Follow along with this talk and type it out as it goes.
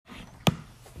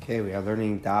Okay, we are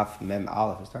learning Daf Mem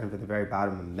Aleph. We're starting from the very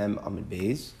bottom of Mem Amud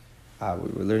Beis.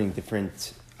 We're learning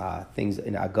different things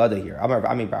in Agada here. Amar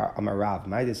Rav.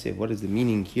 Might say, what is the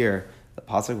meaning here? The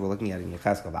pasuk we're looking at in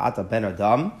Yechezkel. V'ata ben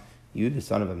Adam, you the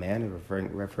son of a man,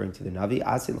 referring to the Navi.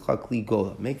 Asil chakli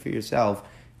gola. Make for yourself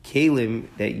kalim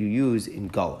that you use in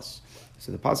Galus.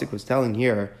 So the pasuk was telling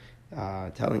here,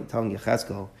 telling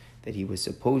Yechezkel that he was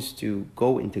supposed to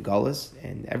go into Galus,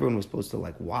 and everyone was supposed to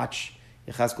watch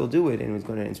Yechezkel do it, and it was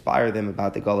going to inspire them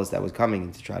about the Galus that was coming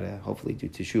and to try to hopefully do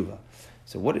Teshuvah.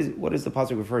 So what is the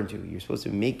pasuk referring to? You're supposed to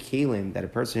make kalim that a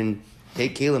person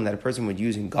would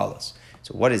use in Galus.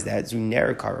 So what is that?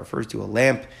 Zunerikar refers to a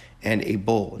lamp and a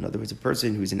bowl. In other words, a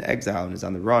person who's in exile and is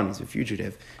on the run, he's a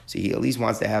fugitive, so he at least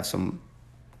wants to have some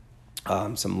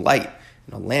light,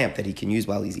 and a lamp that he can use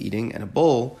while he's eating, and a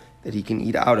bowl that he can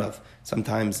eat out of.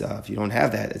 Sometimes if you don't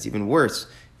have that, it's even worse,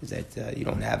 is that you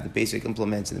don't have the basic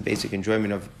implements and the basic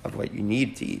enjoyment of what you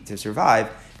need to eat to survive.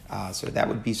 So that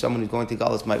would be someone who's going to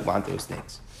Galus might want those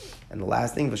things. And the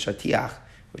last thing, v'shatiach,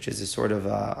 which is a sort of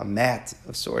a mat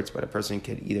of sorts, but a person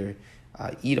could either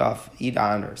eat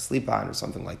on, or sleep on, or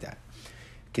something like that.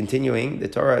 Continuing, the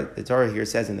Torah here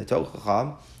says in the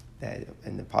Tochacha, that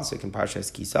in the pasuk in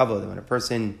Parshas Kisavo, that when a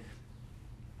person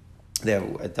that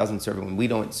it doesn't serve, when we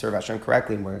don't serve Hashem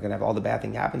correctly, and we're going to have all the bad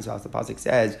things happen to us, the pasuk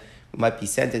says we might be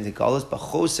sent into Galus, but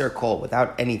choser kol,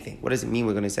 without anything. What does it mean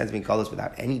we're going to send into Galus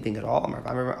without anything at all?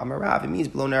 Amarav, it means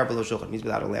below ner, below shulchan. It means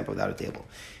without a lamp, without a table.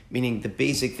 Meaning the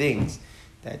basic things,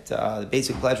 that the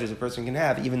basic pleasures a person can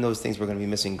have, even those things we're going to be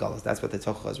missing in Galus. That's what the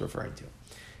Tochacha is referring to.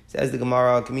 Says the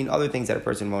Gemara, it can mean other things that a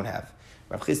person won't have.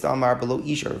 Rav Chisda Amar below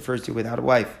Isha refers to without a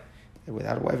wife.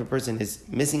 Without a wife, a person is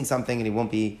missing something and he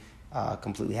won't be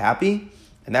completely happy.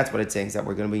 And that's what it's saying, is that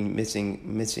we're going to be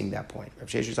missing that point. Rav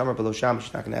Sheshes Amar below Shamash,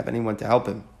 he's not going to have anyone to help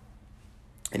him.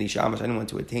 Any Shamash, anyone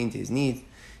to attain to his needs.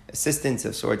 Assistance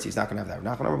of sorts, he's not going to have that. We're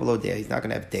not going to have below Dea, he's not going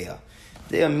to have Dea.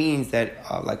 Dea means that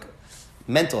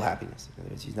mental happiness. In other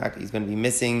words, he's going to be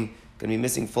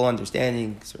missing full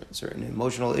understanding, certain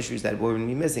emotional issues that we're going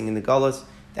to be missing in the Galus.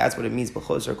 That's what it means,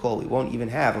 b'chos or kol. We won't even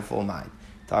have a full mind.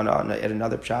 At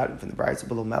another shot from the Brayos,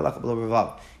 below melach, below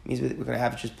revav. It means we're going to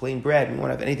have just plain bread. We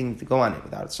won't have anything to go on it,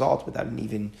 without salt, without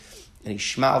even any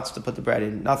schmaltz to put the bread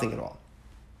in, nothing at all.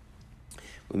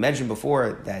 We mentioned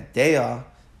before that Dea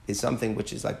is something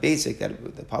which is basic,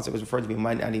 that the pasuk was referring to, we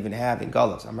might not even have in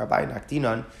Galus. Am Rabbi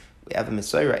Naktinon, we have a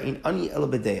Messiah in ani el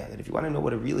b'Dea, that if you want to know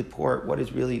what is really poor,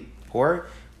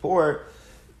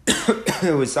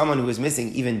 it was someone who was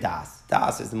missing even das.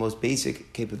 Das is the most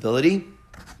basic capability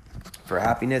for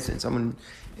happiness, and someone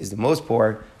is the most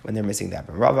poor when they're missing that.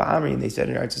 But Rava Amri, they said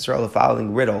in Eretz Yisrael the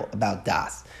following riddle about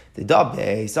das. The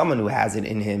dabbe, someone who has it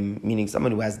in him, meaning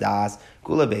someone who has das,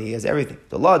 kulabe, he has everything.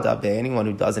 The law dabbe, anyone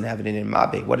who doesn't have it in him,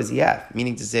 mabe, what does he have?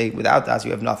 Meaning to say, without das,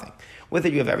 you have nothing. With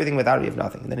it, you have everything. Without it, you have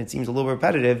nothing. And then it seems a little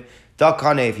repetitive. Da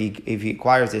kane, if he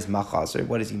acquires this machas,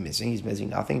 what is he missing? He's missing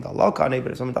nothing. Da la kane,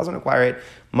 but if someone doesn't acquire it,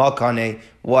 ma kane,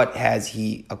 what has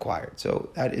he acquired? So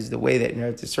that is the way that in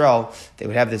Eretz Yisrael, they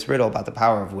would have this riddle about the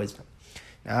power of wisdom.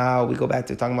 Now we go back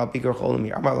to talking about Bikur Cholim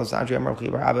here.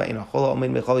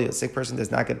 A sick person does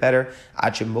not get better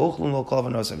unless he has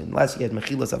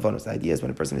mechilas avonos. The idea is when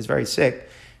a person is very sick,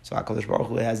 so HaKadosh Baruch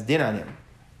Hu has din on him.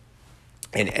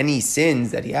 And any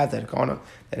sins that he has that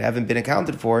haven't been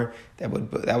accounted for, that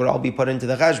would all be put into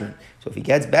the cheshbon. So if he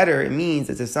gets better, it means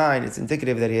it's a sign, it's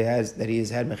indicative that he has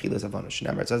had mechilas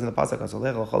avonos. It says in the pasuk,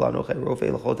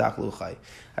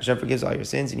 Hashem forgives all your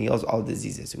sins and heals all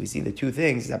diseases. So we see the two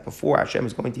things, that before Hashem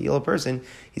is going to heal a person,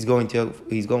 he's going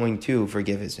to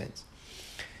forgive his sins.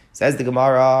 Says the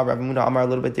Gemara, Rav Huna Amar, a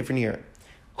little bit different here.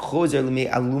 What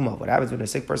happens when a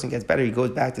sick person gets better? He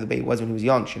goes back to the way he was when he was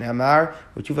young.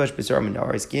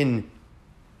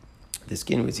 The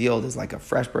skin was healed as like a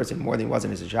fresh person more than he was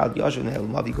as a child. He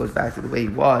goes back to the way he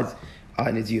was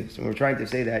in his youth. So we're trying to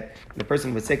say that the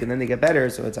person was sick and then they get better,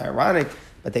 so it's ironic,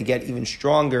 but they get even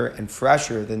stronger and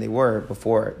fresher than they were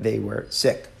before they were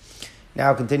sick.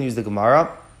 Now continues the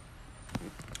Gemara.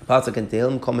 That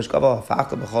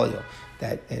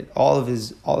all of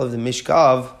the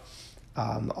mishkav,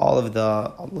 all of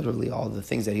the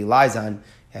things that he lies on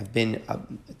have been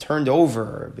turned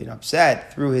over, been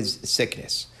upset through his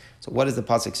sickness. So what is the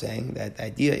pasuk saying? That the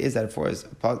idea is that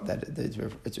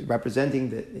it's representing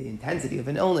the intensity of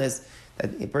an illness,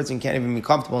 that a person can't even be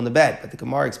comfortable in the bed. But the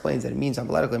Gemara explains that it means, it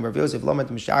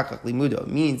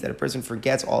means that a person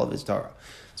forgets all of his Torah.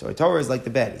 So a Torah is like the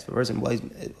bed. If a person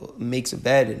makes a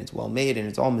bed and it's well made and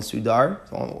it's all mesudar,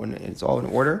 it's all in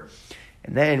order,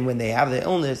 And then when they have the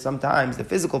illness, sometimes the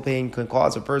physical pain can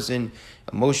cause a person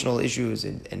emotional issues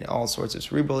and all sorts of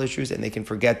cerebral issues, and they can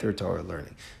forget their Torah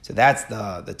learning. So that's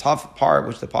the tough part,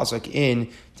 which the pasuk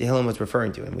in Tehillim was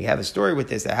referring to. And we have a story with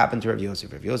this that happened to Rav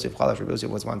Yosef. Rav Yosef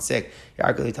was once sick.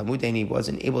 And he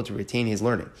wasn't able to retain his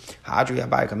learning.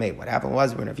 What happened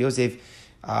was when Rav Yosef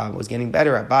was getting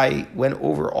better, Abai went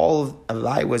over all of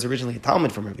Abai was originally a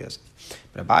Talmud from Rav Yosef.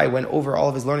 But Abai went over all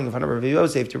of his learning in front of Rav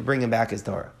Yosef to bring him back his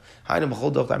Torah. And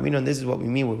this is what we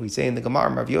mean when we say in the Gemara,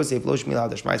 Rav Yosef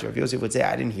Rav Yosef would say,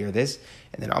 I didn't hear this.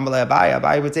 And then Amalei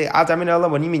Abai would say,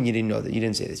 what do you mean you didn't know that? You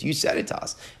didn't say this. You said it to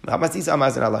us.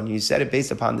 You said it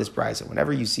based upon this price. So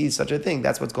whenever you see such a thing,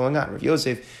 that's what's going on. Rav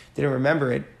Yosef didn't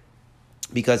remember it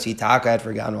because he had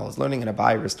forgotten all his learning, and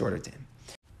Abai restored it to him.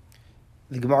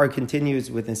 The Gemara continues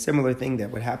with a similar thing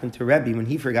that would happen to Rebbe when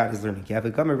he forgot his learning.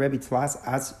 Rebbe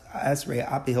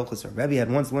had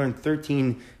once learned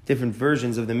 13 different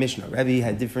versions of the Mishnah. Rebbe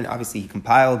had different, obviously he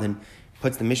compiled and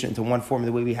puts the Mishnah into one form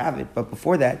the way we have it. But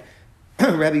before that,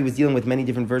 Rebbe was dealing with many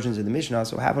different versions of the Mishnah.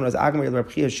 So what happened was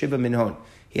Shiva Minhon.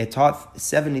 He had taught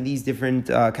 7 of these different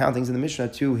countings in the Mishnah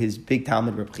to his big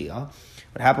Talmud Reb Chia.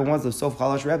 What happened was the Sof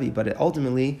Chalash Rebbe, but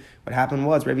ultimately what happened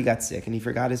was Rebbe got sick and he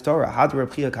forgot his Torah. Had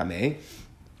Reb Chia Kameh.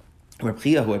 Reb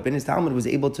Chia, who had been his Talmud, was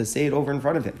able to say it over in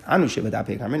front of him.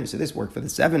 So this worked for the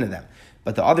 7 of them.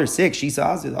 But the other 6,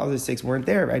 the other 6 weren't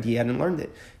there, right? He hadn't learned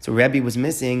it. So Rebbe was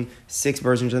missing 6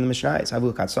 versions of the Mishnah.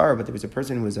 But there was a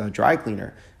person who was a dry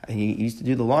cleaner, and he used to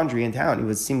do the laundry in town. He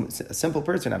was a simple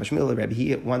person. Rebbe.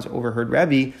 He once overheard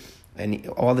Rebbe, and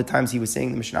all the times he was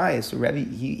saying the Mishnah. So Rebbe,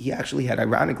 he actually had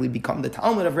ironically become the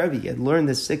Talmud of Rebbe. He had learned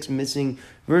the 6 missing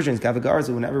versions,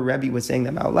 Gavagarza, whenever Rebbe was saying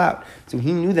them out loud. So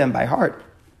he knew them by heart.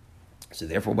 So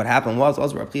therefore, what happened was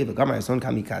also Reb Chia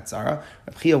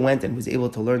went and was able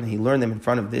to learn. He learned them in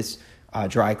front of this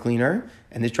dry cleaner,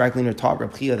 and this dry cleaner taught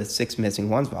Reb Chia the 6 missing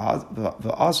ones. And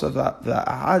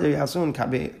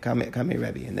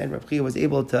then Reb Chia was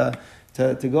able to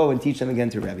go and teach them again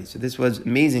to Rebbe. So this was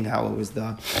amazing how it was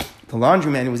the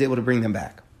laundryman who was able to bring them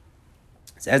back.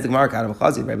 Says the Gemara,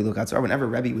 whenever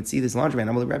Rebbe would see this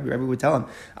laundryman, Rebbe would tell him,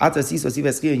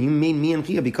 you made me and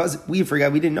Chia because we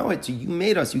forgot, we didn't know it, so you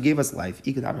made us, you gave us life.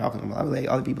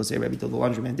 Other people say Rebbe told the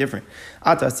laundryman different.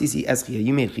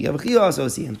 You made Chia, Chia also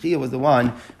see, and Chia was the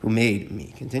one who made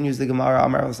me. Continues the Gemara,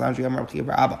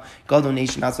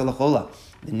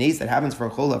 the nace that happens for a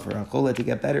chola to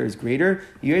get better is greater.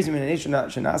 It's even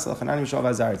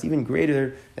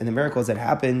greater than the miracles that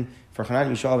happened for Hanan,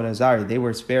 Mishael, and Azari. They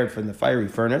were spared from the fiery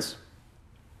furnace.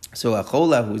 So a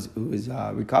chola who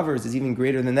recovers is even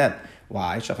greater than them.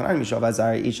 Why?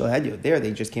 There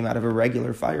they just came out of a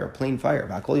regular fire, a plain fire.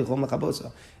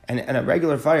 And a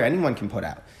regular fire anyone can put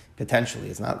out. Potentially,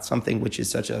 it's not something which is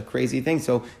such a crazy thing.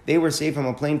 So they were saved from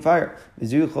a plain fire. But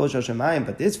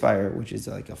this fire, which is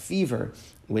like a fever,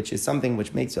 which is something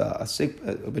which makes a sick,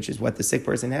 which is what the sick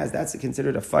person has, that's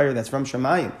considered a fire that's from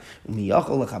Shemayim.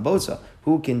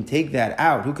 Who can take that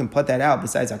out? Who can put that out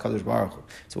besides HaKadosh Baruch Hu?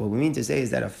 So what we mean to say is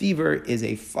that a fever is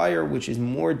a fire which is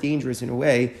more dangerous in a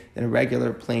way than a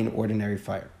regular, plain, ordinary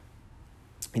fire.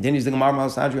 And then he's the Gemara when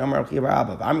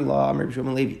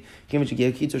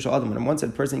once a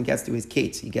person gets to his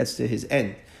kates, he gets to his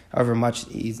end, however much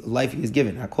life he is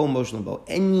given.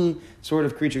 Any sort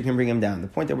of creature can bring him down. The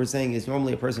point that we're saying is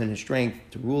normally a person in his strength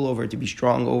to rule over, to be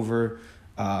strong over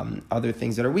other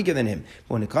things that are weaker than him.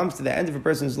 But when it comes to the end of a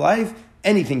person's life,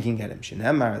 anything can get him.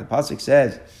 The pasuk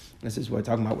says, this is what we're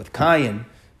talking about with Cain.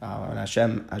 And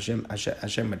Hashem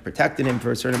had protected him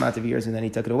for a certain amount of years, and then he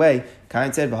took it away.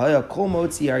 Cain said,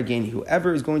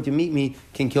 whoever is going to meet me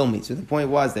can kill me. So the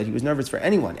point was that he was nervous for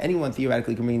anyone. Anyone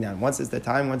theoretically can bring him down. Once it's the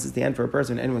time, once it's the end for a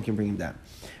person, anyone can bring him down.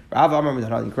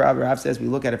 Rav says, we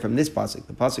look at it from this pasuk.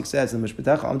 The pasuk says,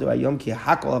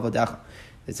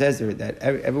 it says there that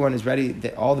everyone is ready,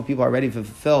 that all the people are ready to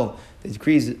fulfill the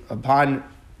decrees upon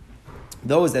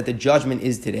those that the judgment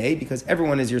is today, because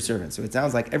everyone is your servant. So it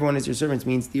sounds like everyone is your servant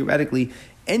means theoretically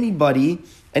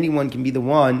anyone can be the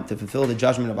one to fulfill the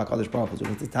judgment of HaKadosh Baruch Hu. So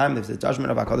at the time there's the judgment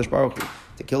of HaKadosh Baruch Hu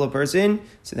to kill a person,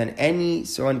 so then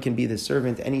someone can be the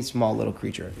servant, any small little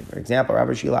creature. For example,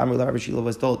 Rabbi Shila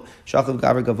was told Shachav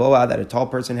Gavar Gavoa that a tall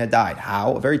person had died.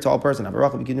 How? A very tall person.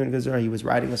 He was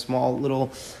riding a small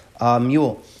little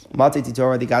mule. They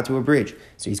got to a bridge,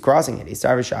 so he's crossing it.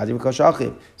 So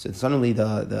suddenly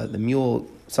the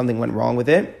mule, something went wrong with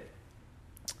it,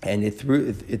 and it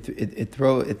threw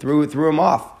him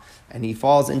off, and he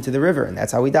falls into the river, and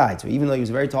that's how he died. So even though he was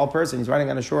a very tall person, he's riding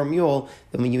on a short mule,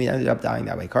 then he ended up dying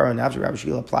that way. Kara and after Rabbi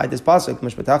Shila applied this pasuk,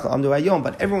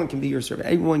 but everyone can be your servant.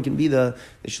 Everyone can be the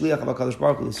shliach of HaKadosh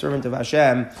Baruch Hu, the servant of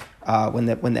Hashem, when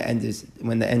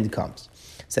the end comes.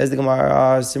 Says the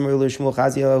Gemara, similar to Shmuel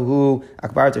Chazia, who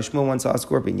Akbar to Shmuel once saw a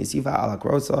scorpion. Yisifa ala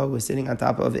Grosa was sitting on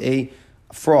top of a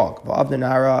frog.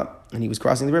 And he was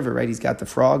crossing the river, right? He's got the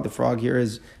frog. The frog here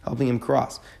is helping him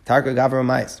cross. Tarka Gavra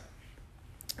Mais.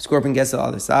 Scorpion gets to the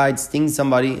other side, stings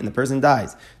somebody, and the person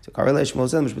dies. So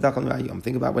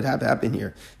think about what happened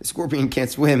here. The scorpion can't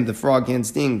swim, the frog can't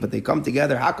sting, but they come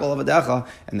together,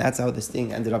 and that's how the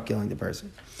sting ended up killing the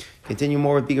person. Continue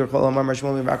more with Bigur Chol Amar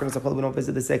Shmuel. We don't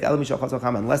visit the sick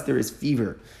unless there is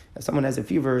fever. If someone has a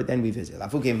fever, then we visit.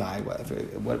 What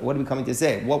are we coming to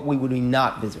say? What would we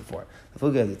not visit for?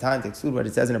 The time to exclude what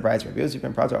it says in a Brayz.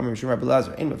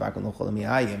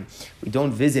 We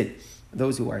don't visit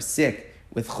those who are sick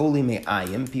with choli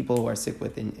me'ayim, people who are sick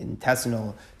with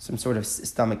intestinal, some sort of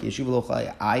stomach issue,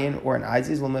 ayin, or an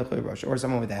aizis, or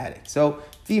someone with a headache. So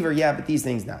fever, yeah, but these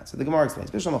things not. So the Gemara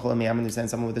explains, I understand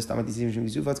someone with a stomach disease,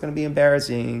 it's going to be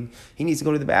embarrassing. He needs to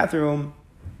go to the bathroom,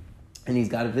 and he's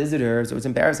got a visitor, so it's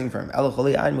embarrassing for him. But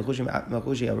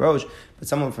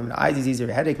someone from an eye disease or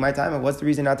a headache, my time, what's the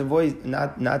reason not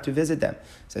to visit them?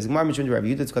 Says Gemara Mishun to Rav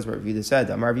Yehuda, it's because what Rav Yehuda said.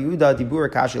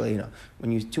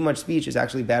 When you too much speech is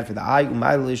actually bad for the eye,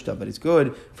 but it's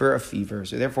good for a fever.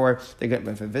 So therefore,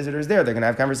 if a visitor is there, they're going to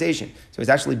have conversation. So it's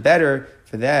actually better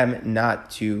for them not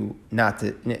to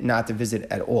visit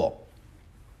at all.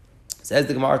 Says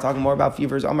the Gemara, talking more about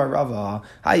fevers. Amar Rava,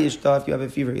 if you have a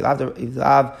fever, you'll have the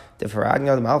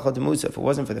faragna, the malcha, the musa. If it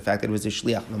wasn't for the fact that it was a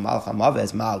shliach, the malcha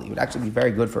maves mali, it would actually be very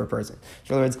good for a person.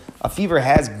 In other words, a fever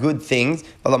has good things,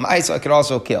 but lamaisa it could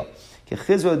also kill.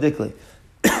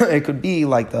 It could be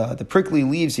like the prickly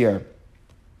leaves here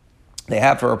they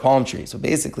have for a palm tree. So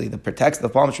basically, it protects the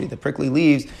palm tree. The prickly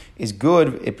leaves is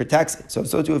good; it protects it. So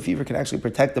too, a fever can actually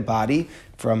protect the body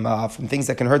from things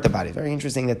that can hurt the body. Very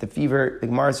interesting that the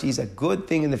Gemara sees a good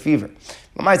thing in the fever.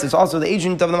 It's also the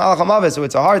agent of the malach hamavis, so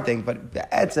it's a hard thing. But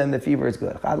the fever is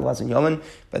good.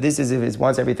 But this is if it's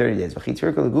once every 30 days.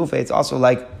 It's also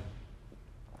like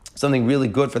something really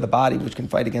good for the body, which can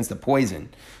fight against the poison.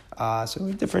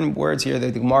 So different words here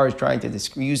that the Gemara is trying to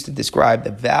use to describe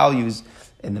the values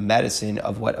in the medicine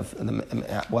of what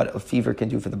a fever can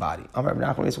do for the body. You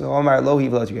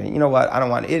know what? I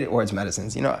don't want it or its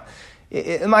medicines.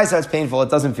 In my side, it's painful. It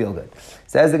doesn't feel good.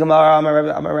 Says the Gemara,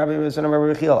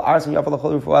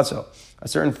 a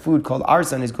certain food called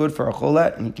arsan is good for a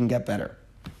cholet, and you can get better.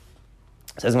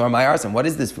 Says my arsan, what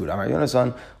is this food?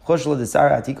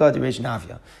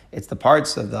 It's the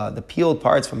parts of the peeled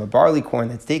parts from a barley corn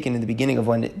that's taken in the beginning of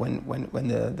when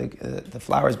the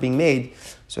flour is being made.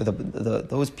 So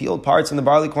those peeled parts in the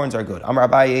barley corns are good.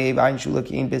 But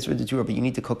you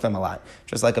need to cook them a lot,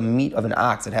 just like a meat of an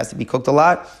ox. It has to be cooked a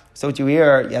lot. So to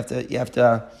here, you have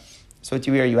to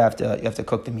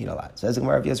cook the meat a lot. Says the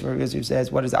Gemara, Yosef says,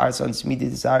 what is arsan?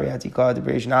 Smidi desari atika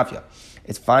deberesh nafya.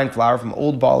 It's fine flour from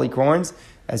old barley corns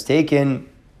as taken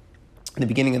in the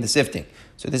beginning of the sifting.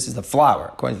 So this is the flour,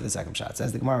 according to the second shot. It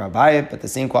says the Gemara, buy it, but the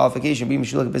same qualification, when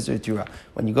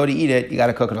you go to eat it, you got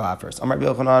to cook it a lot first. Someone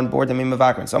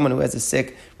who has a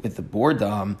sick with the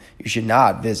boredom, you should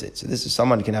not visit. So this is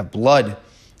someone who can have blood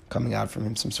coming out from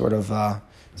him, some sort of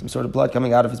blood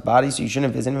coming out of his body, so you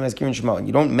shouldn't visit him as Kirin Shemo. And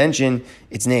you don't mention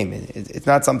its name. It's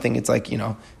not something, it's like,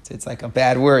 it's like a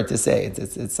bad word to say.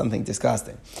 It's something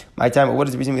disgusting. My time, what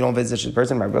is the reason we don't visit such a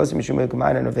person?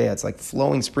 It's like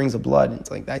flowing springs of blood.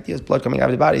 It's like the idea is blood coming out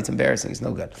of the body. It's embarrassing. It's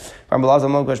no good. Where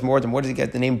does he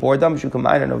get the name Bordam?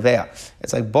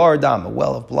 It's like Bardam, a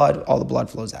well of blood. All the blood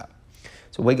flows out.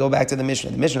 So we go back to the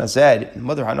Mishnah. The Mishnah said,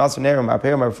 "Mother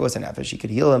she could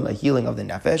heal him a healing of the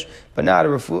nefesh, but not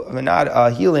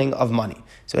a healing of money."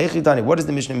 So what does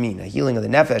the Mishnah mean? A healing of the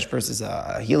nefesh versus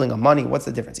a healing of money? What's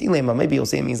the difference? Maybe you'll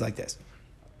say it means like this: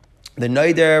 the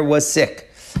neider was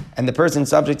sick, and the person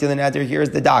subject to the neder here is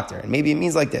the doctor, and maybe it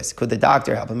means like this: could the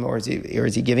doctor help him, or is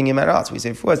he giving him an else? We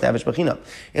say nefesh b'chinam.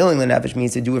 Healing the nefesh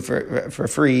means to do it for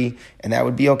free, and that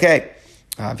would be okay.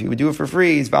 If he would do it for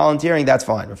free, he's volunteering, that's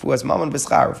fine. Refuas mammon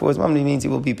b'schar. Refuas mammon means he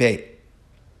will be paid.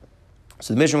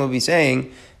 So the Mishnah will be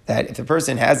saying that if the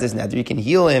person has this neder, he can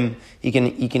heal him. He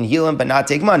can heal him, but not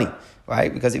take money,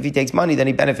 right? Because if he takes money, then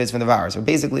he benefits from the vower. So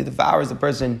basically, the vower is the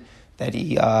person that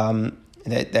he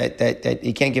that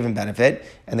he can't give him benefit.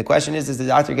 And the question is the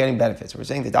doctor getting benefits? So we're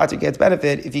saying the doctor gets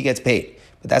benefit if he gets paid.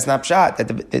 But that's not pshat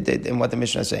in what the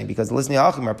Mishnah is saying, because listening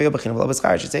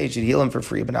to should say he should heal him for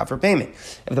free, but not for payment.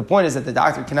 If the point is that the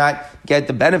doctor cannot get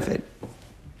the benefit,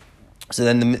 so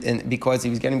then because he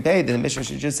was getting paid, then the Mishnah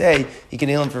should just say he can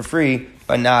heal him for free,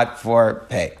 but not for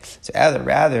pay. So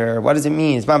rather, what does it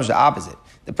mean? It's mamish the opposite.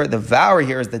 The vower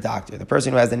here is the doctor. The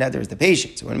person who has the neder is the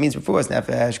patient. So when it means refuas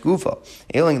nefesh gufo,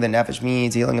 healing of the nefesh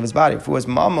means healing of his body. Refuas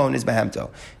mamon is behemto.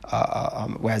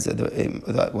 Whereas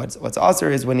what's also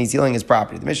is when he's healing his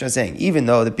property. The Mishnah is saying, even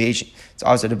though the patient is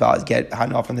also to get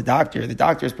hana from the doctor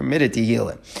is permitted to heal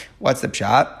him. What's the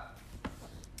pshat?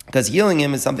 Because healing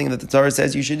him is something that the Torah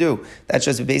says you should do. That's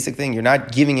just a basic thing. You're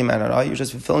not giving him anara. You're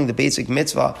just fulfilling the basic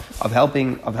mitzvah of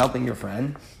helping your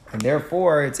friend, and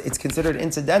therefore it's considered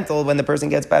incidental when the person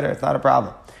gets better. It's not a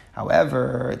problem.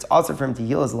 However, it's also for him to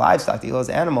heal his livestock, to heal his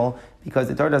animal, because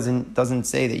the Torah doesn't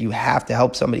say that you have to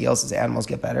help somebody else's animals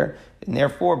get better, and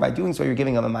therefore by doing so you're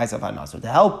giving them a ma'aseh hana. So to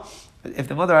help. If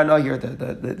the mother I know here,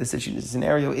 the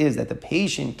scenario is that the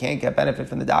patient can't get benefit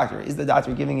from the doctor. Is the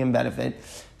doctor giving him benefit?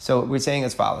 So we're saying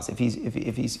as follows: if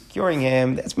he's curing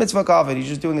him, that's mitzvah kavod. He's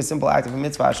just doing a simple act of a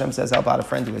mitzvah. Hashem says help out a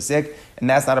friend who is sick, and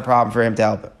that's not a problem for him to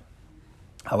help him.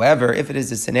 However, if it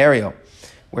is a scenario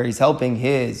where he's helping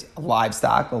his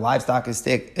livestock, the livestock is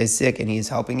sick, and he is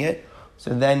helping it,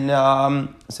 so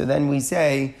then we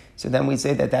say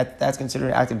that's considered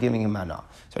an act of giving him mana.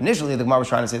 So initially, the Gemara was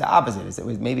trying to say the opposite. Is that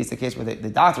maybe it's the case where the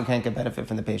doctor can't get benefit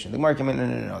from the patient. The Gemara came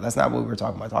in, no. That's not what we were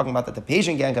talking about. We're talking about that the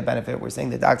patient can't get benefit. We're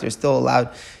saying the doctor is still allowed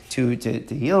to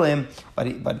heal him,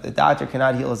 but the doctor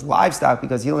cannot heal his livestock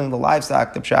because healing the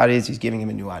livestock, the pshat is he's giving him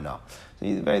a new ana. So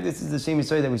this is the same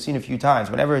story that we've seen a few times.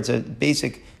 Whenever it's a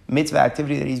basic mitzvah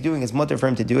activity that he's doing, it's mutter for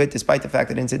him to do it, despite the fact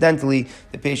that incidentally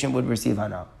the patient would receive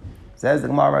ana. Says the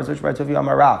Gemara,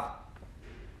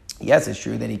 yes, it's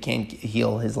true that he can't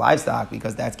heal his livestock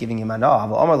because that's giving him anah.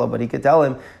 But he could tell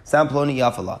him, Samploni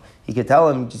Yafala. He could tell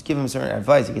him, just give him certain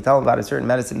advice. He could tell him about a certain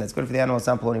medicine that's good for the animal,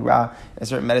 Samploni Ra, and a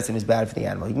certain medicine is bad for the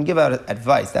animal. He can give out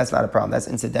advice. That's not a problem. That's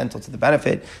incidental to the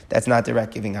benefit. That's not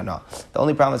direct giving anah. The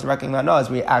only problem with direct giving anah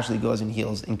is where he actually goes and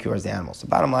heals and cures the animals. So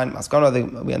bottom line,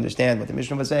 Maskana, we understand what the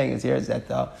Mishnah was saying is that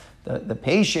the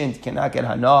patient cannot get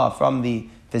hana from the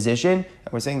physician,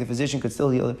 and we're saying the physician could still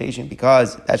heal the patient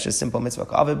because that's just simple mitzvah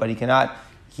kavod, but he cannot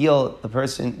heal the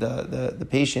person, the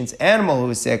patient's animal who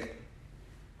is sick,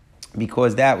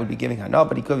 because that would be giving hana,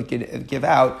 but he could give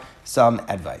out some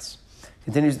advice.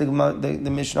 Continues the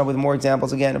Mishnah with more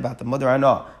examples again about the mother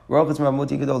hana.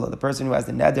 The person who has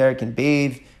the neder can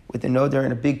bathe with the neder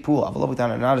in a big pool,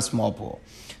 not a small pool.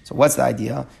 So what's the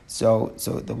idea? So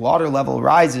the water level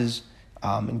rises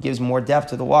and gives more depth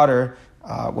to the water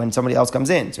when somebody else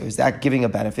comes in. So is that giving a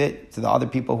benefit to the other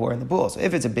people who are in the pool? So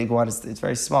if it's a big one, it's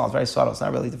very small, it's very subtle, it's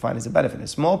not really defined as a benefit. A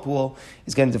small pool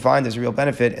is getting defined as a real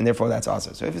benefit, and therefore that's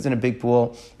also. So if it's in a big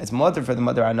pool, it's mother for the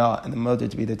mother ana and the mother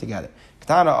to be there together.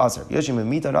 Katana asar. Yoshim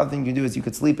Mita, another thing you can do is you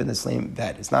could sleep in the same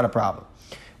bed. It's not a problem.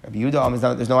 Rabbi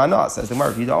Yehuda, there's no ana. Says the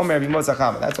Gemara.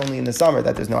 That's only in the summer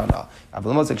that there's no ana.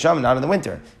 Not in the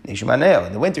winter. In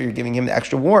the winter, you're giving him the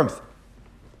extra warmth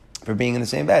for being in the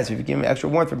same bed. So if you give him extra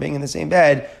warmth for being in the same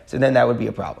bed, so then that would be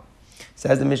a problem.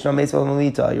 Says the Mishnah,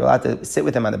 you're allowed to sit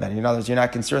with him on the bed. In other words, you're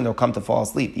not concerned they'll come to fall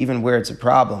asleep. Even where it's a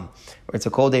problem, where it's a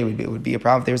cold day, it would be a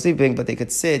problem if they were sleeping, but they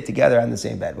could sit together on the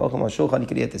same bed. Welcome al shulchan, you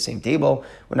could eat at the same table.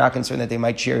 We're not concerned that they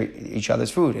might share each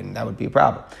other's food, and that would be a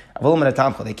problem.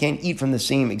 They can't eat from the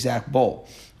same exact bowl.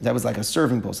 That was like a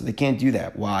serving bowl, so they can't do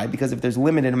that. Why? Because if there's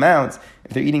limited amounts,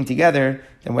 if they're eating together,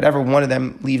 then whatever one of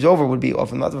them leaves over would be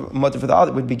off mother for the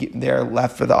other, would be there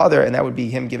left for the other, and that would be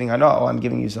him giving hana. Oh, I'm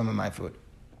giving you some of my food.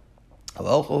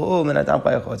 Or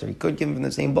he could give him from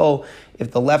the same bowl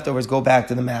if the leftovers go back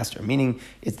to the master. Meaning,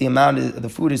 it's the amount of the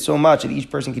food is so much that each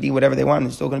person could eat whatever they want, and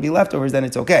there's still going to be leftovers. Then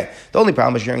it's okay. The only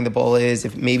problem with sharing the bowl is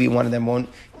if maybe one of them won't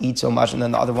eat so much, and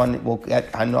then the other one will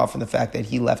get hana from the fact that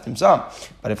he left him some.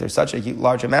 But if there's such a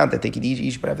large amount that they could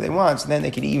eat whatever they want, so then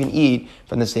they can even eat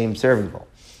from the same serving bowl.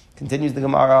 Continues the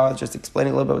Gemara, just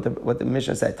explaining a little bit what the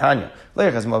Mishnah said. Tanya,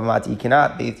 you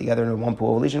cannot bathe together in one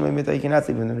pool. You cannot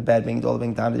sleep in a bed.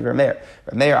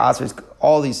 Rameir answers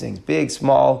all these things, big,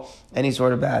 small, any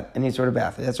sort of bath.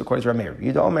 That's according to Rameir.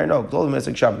 You don't no.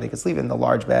 They can sleep in the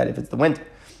large bed if it's the winter,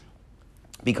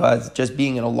 because just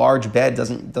being in a large bed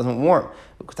doesn't warm.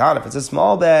 If it's a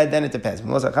small bed, then it depends.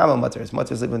 It's much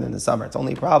sleeping in the summer. It's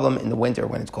only a problem in the winter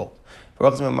when it's cold.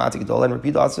 And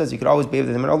repeat also says you could always bathe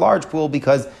them in a large pool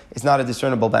because it's not a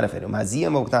discernible benefit. You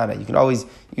can always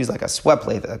use like a sweat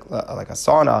plate, like a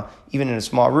sauna, even in a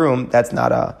small room. That's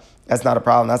not a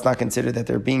problem. That's not considered that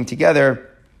they're being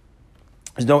together.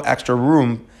 There's no extra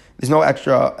room. There's no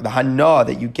extra the hana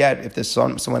that you get if there's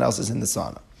someone else is in the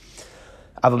sauna.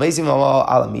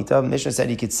 Alamita. Mishnah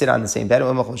said you could sit on the same bed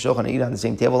and eat on the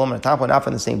same table, not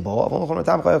from the same bowl.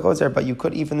 But you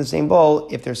could eat from the same bowl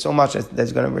if there's so much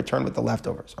that's going to return with the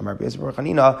leftovers. We mean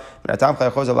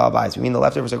the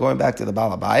leftovers are going back to the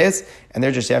Baal Habayis, and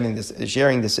they're just sharing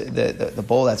the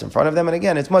bowl that's in front of them. And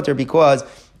again, it's mutter because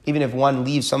even if one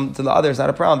leaves some to the other, it's not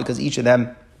a problem because each of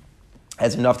them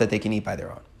has enough that they can eat by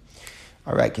their own.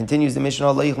 All right, continues the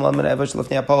Mishnah. The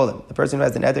person who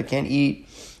has the neder can't eat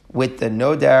with the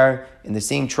nodar in the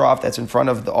same trough that's in front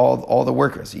of all the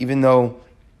workers. Even though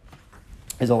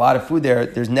there's a lot of food there,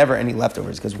 there's never any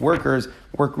leftovers because workers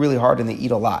work really hard and they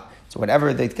eat a lot. So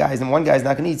whatever the guys, and one guy's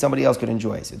not going to eat, somebody else could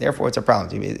enjoy. So therefore, it's a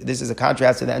problem. This is a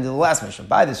contrast to the end of the last Mishnah.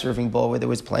 By the serving bowl, where there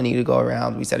was plenty to go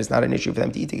around, we said it's not an issue for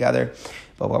them to eat together.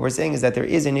 But what we're saying is that there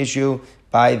is an issue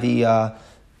by the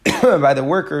by the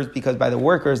workers, because by the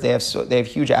workers they have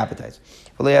huge appetites.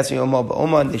 They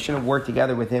shouldn't work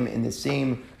together with him in the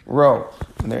same row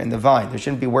when they're in the vine. They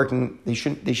shouldn't be working. They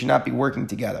should not be working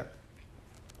together.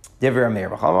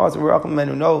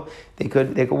 No, they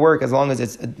could work as long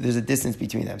as there's a distance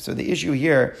between them. So the issue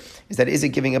here is that is it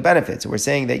giving a benefit? So we're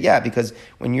saying that because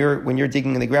when you're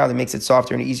digging in the ground, it makes it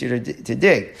softer and easier to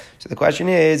dig. So the question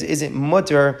is it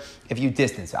mutter if you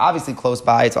distance? Obviously close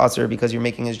by it's also because you're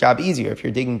making his job easier if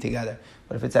you're digging together.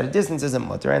 But if it's at a distance, isn't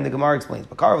mutter. And the Gemara explains,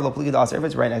 if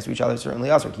it's right next to each other, certainly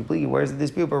also. Where's the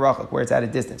dispute? Where it's at a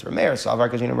distance. We make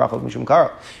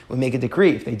a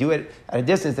decree. If they do it at a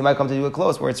distance, they might come to do it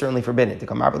close, where it's certainly forbidden. The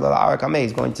Kamar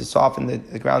is going to soften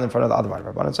the ground in front of the other one.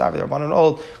 Rabbanan Savi, the Rabbanan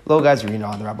old, low guys, the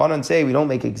Rabbanan say we don't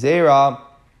make a gzeira.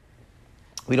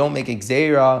 We don't make a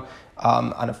gzeira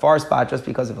on a far spot just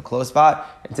because of a close spot.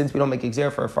 And since we don't make a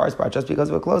gzeira for a far spot just because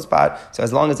of a close spot, so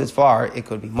as long as it's far, it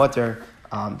could be mutter.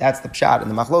 That's the pshat in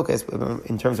the machlokas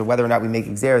in terms of whether or not we make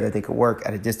gzeira that they could work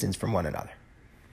at a distance from one another.